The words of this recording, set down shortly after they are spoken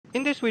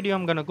In this video,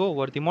 I'm gonna go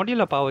over the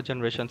modular power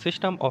generation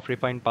system of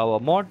refined power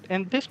mod,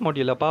 and this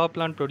modular power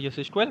plant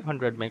produces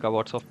 1200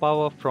 megawatts of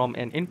power from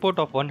an input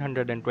of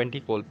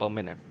 120 coal per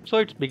minute. So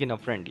it's beginner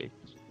friendly.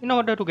 In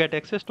order to get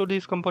access to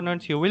these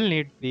components, you will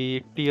need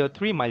the tier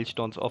 3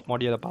 milestones of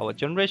modular power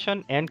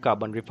generation and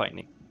carbon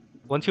refining.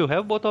 Once you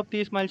have both of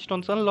these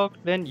milestones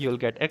unlocked, then you'll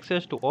get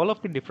access to all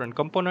of the different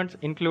components,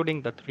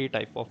 including the three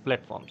types of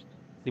platforms: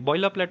 the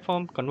boiler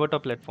platform, converter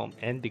platform,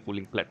 and the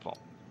cooling platform.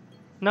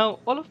 Now,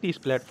 all of these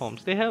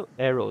platforms, they have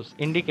arrows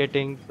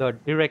indicating the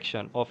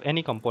direction of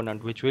any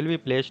component which will be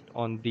placed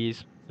on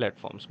these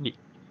platforms B.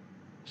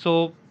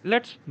 So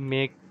let's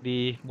make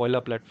the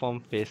boiler platform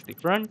face the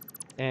front,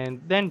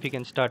 and then we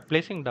can start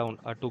placing down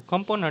our two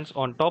components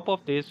on top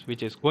of this,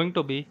 which is going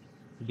to be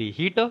the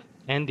heater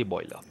and the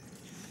boiler.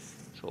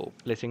 So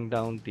placing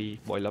down the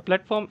boiler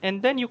platform, and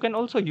then you can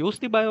also use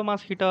the biomass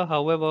heater.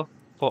 However,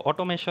 for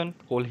automation,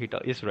 coal heater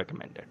is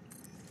recommended.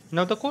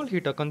 Now the coal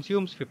heater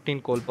consumes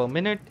 15 coal per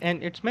minute,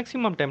 and its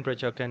maximum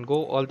temperature can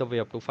go all the way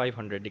up to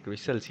 500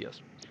 degrees Celsius.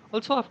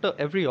 Also, after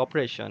every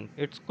operation,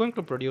 it's going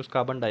to produce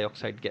carbon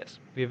dioxide gas.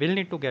 We will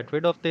need to get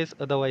rid of this,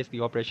 otherwise the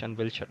operation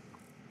will shut.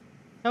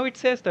 Now it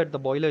says that the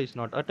boiler is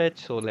not attached,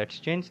 so let's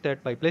change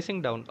that by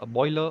placing down a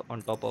boiler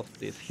on top of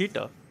this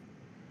heater.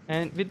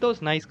 And with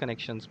those nice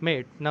connections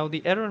made, now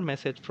the error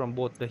message from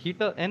both the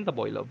heater and the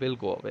boiler will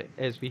go away,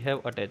 as we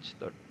have attached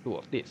the two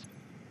of these.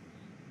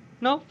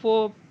 Now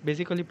for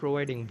basically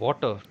providing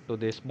water to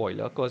this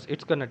boiler, because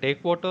it's going to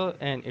take water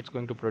and it's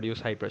going to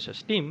produce high pressure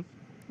steam,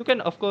 you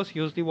can of course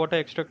use the water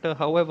extractor.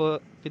 However,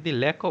 with the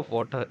lack of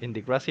water in the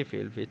grassy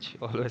field, which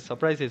always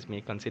surprises me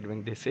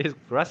considering this is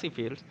grassy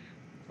fields,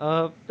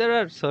 there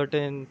are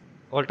certain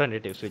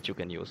alternatives which you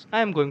can use.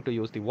 I am going to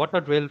use the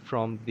water drill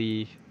from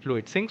the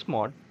fluid sinks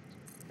mod,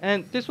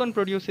 and this one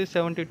produces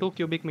 72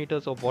 cubic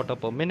meters of water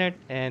per minute,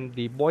 and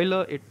the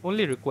boiler, it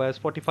only requires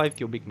 45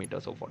 cubic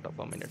meters of water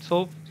per minute.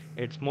 So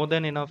it's more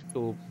than enough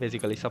to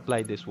basically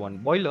supply this one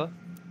boiler.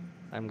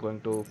 I'm going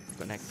to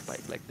connect the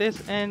pipe like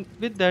this, and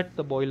with that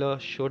the boiler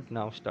should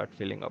now start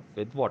filling up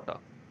with water.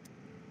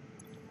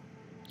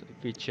 So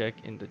if we check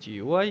in the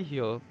GUI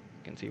here, you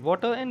can see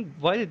water, and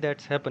while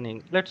that's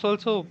happening, let's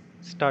also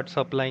start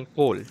supplying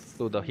coal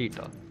to the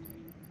heater,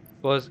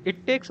 because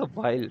it takes a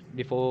while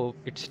before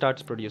it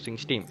starts producing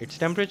steam. Its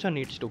temperature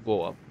needs to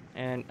go up,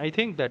 and I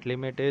think that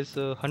limit is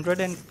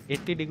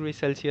 180 degrees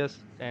Celsius,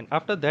 and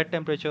after that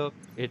temperature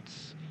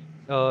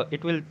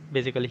it will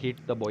basically heat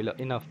the boiler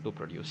enough to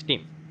produce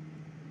steam.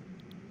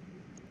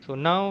 So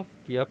now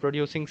we are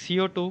producing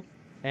CO2,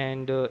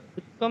 and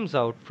it comes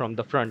out from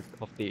the front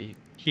of the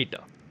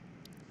heater.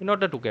 In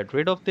order to get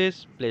rid of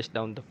this, place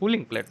down the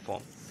cooling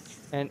platform,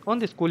 and on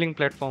this cooling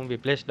platform we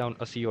place down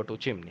a CO2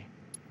 chimney.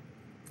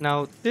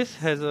 Now this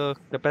has a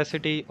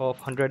capacity of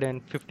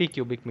 150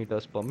 cubic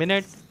meters per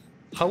minute.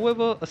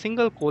 However, a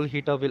single coal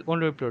heater will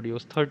only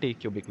produce 30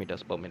 cubic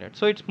meters per minute.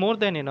 So it's more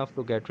than enough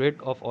to get rid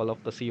of all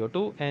of the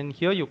CO2. And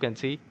here you can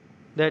see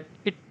that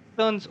it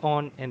turns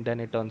on and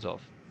then it turns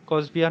off,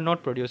 because we are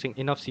not producing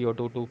enough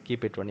CO2 to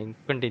keep it running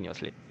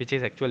continuously, which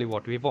is actually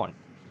what we want,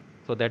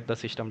 so that the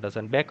system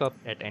doesn't back up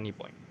at any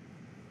point.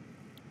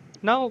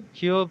 Now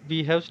here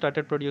we have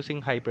started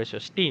producing high pressure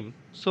steam,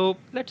 so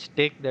let's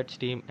take that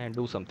steam and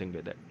do something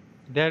with it.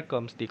 There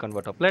comes the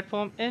converter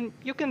platform, and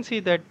you can see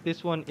that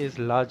this one is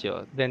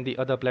larger than the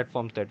other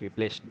platforms that we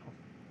placed now.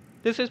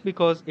 This is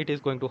because it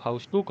is going to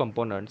house two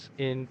components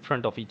in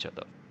front of each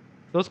other.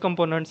 Those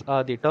components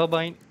are the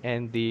turbine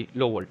and the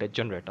low voltage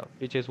generator,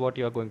 which is what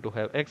you are going to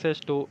have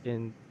access to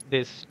in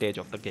this stage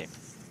of the game.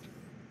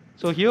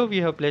 So here we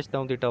have placed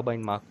down the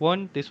turbine Mark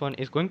 1. This one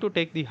is going to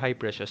take the high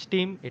pressure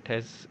steam. It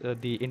has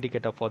the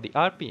indicator for the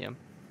RPM,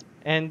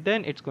 and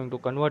then it's going to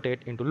convert it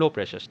into low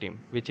pressure steam,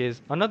 which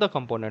is another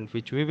component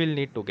which we will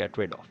need to get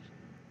rid of.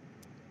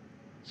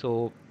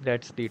 So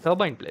that's the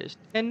turbine placed.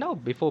 And now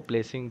before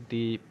placing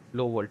the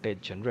low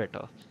voltage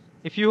generator,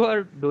 if you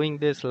are doing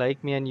this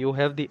like me and you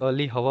have the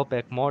early hover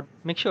pack mod,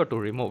 make sure to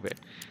remove it,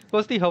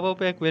 because the hover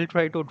pack will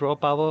try to draw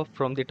power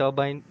from the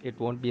turbine. It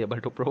won't be able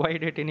to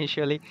provide it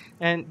initially,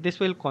 and this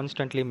will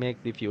constantly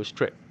make the fuse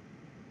trip.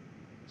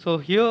 So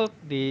here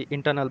the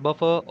internal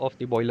buffer of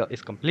the boiler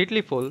is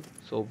completely full,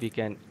 so we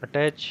can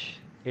attach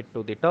it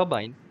to the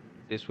turbine.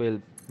 This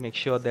will make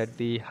sure that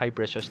the high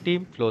pressure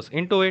steam flows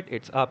into it,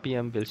 its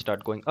RPM will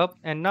start going up,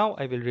 and now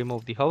I will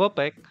remove the hover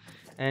pack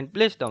and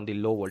place down the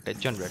low voltage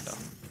generator.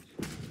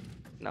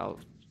 Now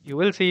you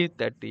will see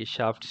that the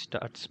shaft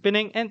starts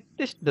spinning, and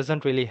this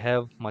doesn't really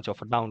have much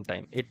of a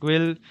downtime. It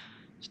will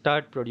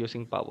start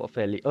producing power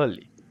fairly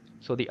early.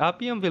 So the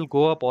RPM will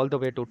go up all the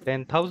way to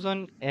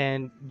 10,000,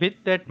 and with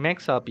that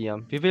max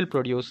RPM, we will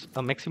produce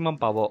a maximum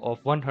power of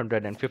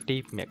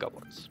 150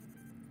 megawatts.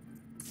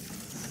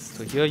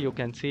 So here you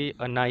can see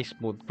a nice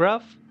smooth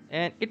graph,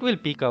 and it will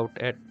peak out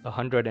at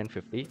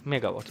 150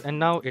 megawatts. And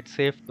now it's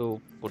safe to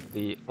put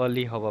the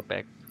early hover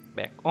pack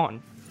back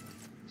on,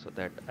 so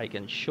that I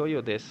can show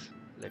you this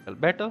a little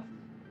better.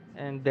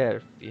 And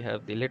there we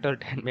have the little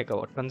 10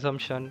 megawatt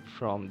consumption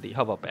from the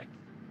hover pack.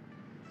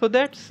 So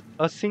that's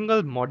a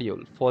single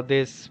module for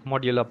this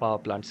modular power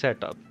plant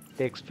setup.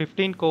 takes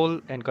 15 coal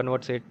and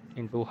converts it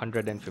into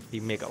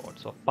 150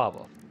 megawatts of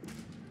power.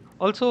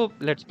 Also,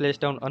 let's place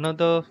down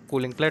another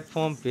cooling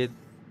platform with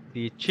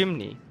the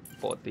chimney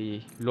for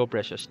the low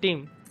pressure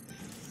steam.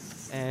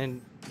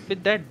 And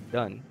with that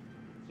done,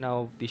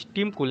 now the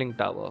steam cooling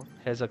tower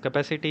has a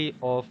capacity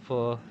of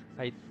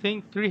I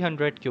think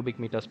 300 cubic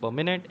meters per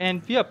minute,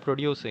 and we are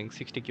producing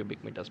 60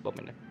 cubic meters per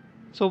minute.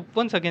 So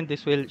once again,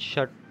 this will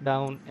shut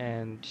down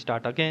and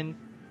start again.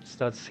 It's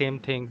the same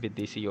thing with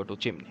the CO2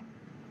 chimney.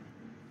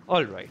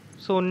 Alright,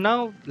 so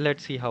now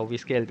let's see how we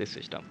scale this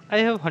system. I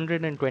have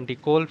 120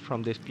 coal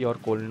from this pure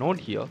coal node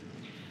here,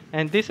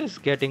 and this is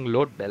getting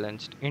load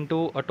balanced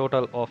into a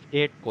total of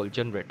 8 coal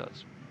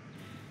generators.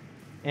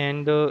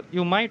 And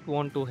you might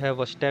want to have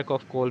a stack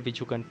of coal which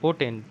you can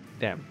put in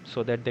them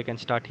so that they can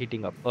start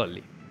heating up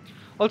early.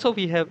 Also,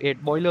 we have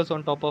 8 boilers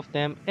on top of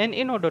them, and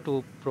in order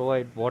to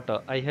provide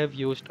water, I have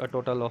used a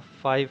total of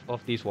 5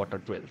 of these water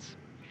drills.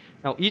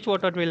 Now, each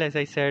water drill, as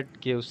I said,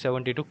 gives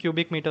 72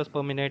 cubic meters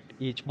per minute.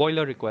 Each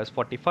boiler requires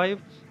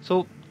 45.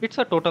 So it's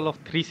a total of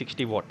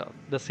 360 water.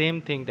 The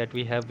same thing that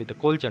we have with the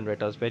coal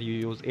generators, where you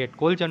use 8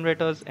 coal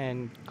generators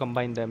and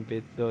combine them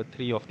with the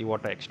 3 of the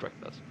water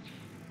extractors.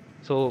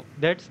 So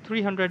that's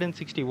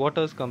 360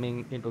 waters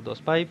coming into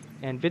those pipes,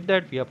 and with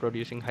that we are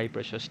producing high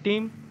pressure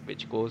steam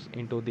which goes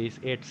into these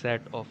 8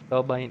 set of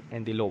turbine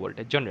and the low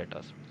voltage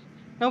generators.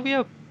 Now we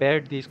have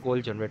paired these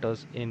coal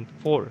generators in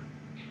 4,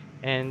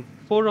 and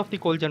 4 of the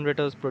coal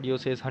generators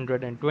produces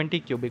 120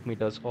 cubic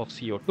meters of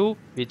CO2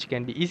 which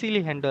can be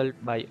easily handled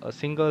by a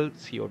single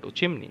CO2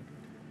 chimney.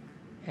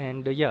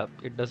 And yeah,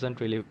 it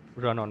doesn't really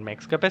run on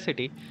max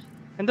capacity.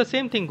 And the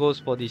same thing goes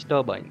for these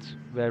turbines,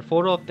 where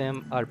 4 of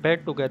them are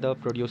paired together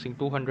producing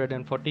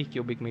 240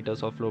 cubic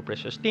meters of low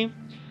pressure steam.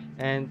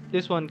 And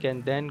this one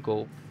can then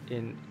go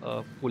in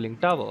a cooling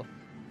tower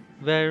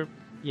where,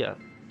 yeah,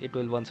 it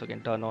will once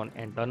again turn on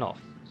and turn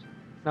off.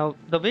 Now,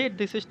 the way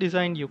this is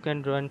designed, you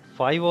can run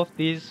 5 of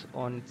these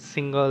on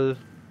single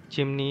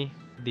chimney,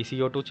 the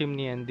CO2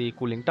 chimney and the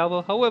cooling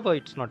tower. However,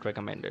 it's not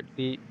recommended.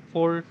 The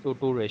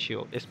 4:2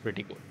 ratio is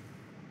pretty good.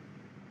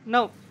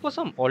 Now, for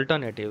some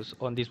alternatives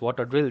on these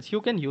water drills,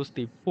 you can use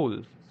the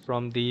pool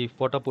from the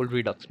water pool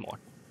redux mod.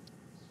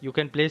 You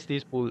can place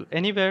this pool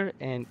anywhere,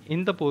 and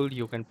in the pool,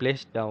 you can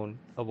place down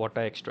a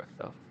water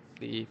extractor,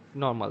 the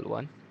normal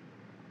one.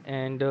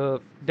 And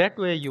that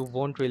way, you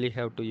won't really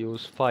have to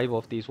use 5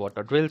 of these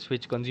water drills,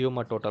 which consume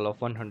a total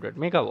of 100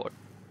 megawatt.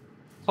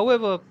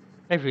 However,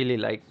 I really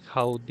like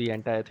how the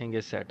entire thing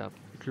is set up.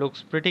 It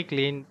looks pretty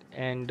clean,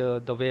 and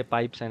the way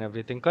pipes and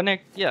everything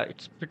connect, yeah,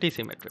 it's pretty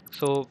symmetric.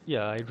 So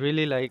yeah, I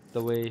really like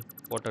the way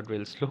water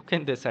drills look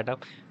in this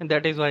setup, and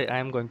that is why I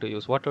am going to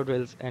use water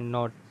drills and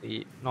not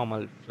the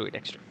normal fluid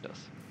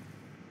extractors.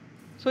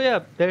 So yeah,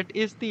 that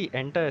is the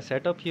entire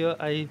setup here.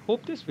 I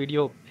hope this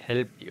video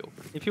helped you.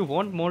 If you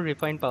want more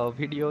refined power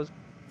videos,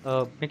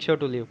 make sure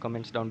to leave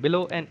comments down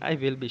below and I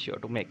will be sure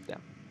to make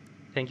them.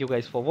 Thank you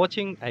guys for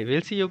watching. I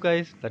will see you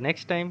guys the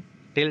next time.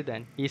 Till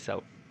then, peace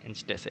out and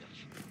stay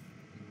safe.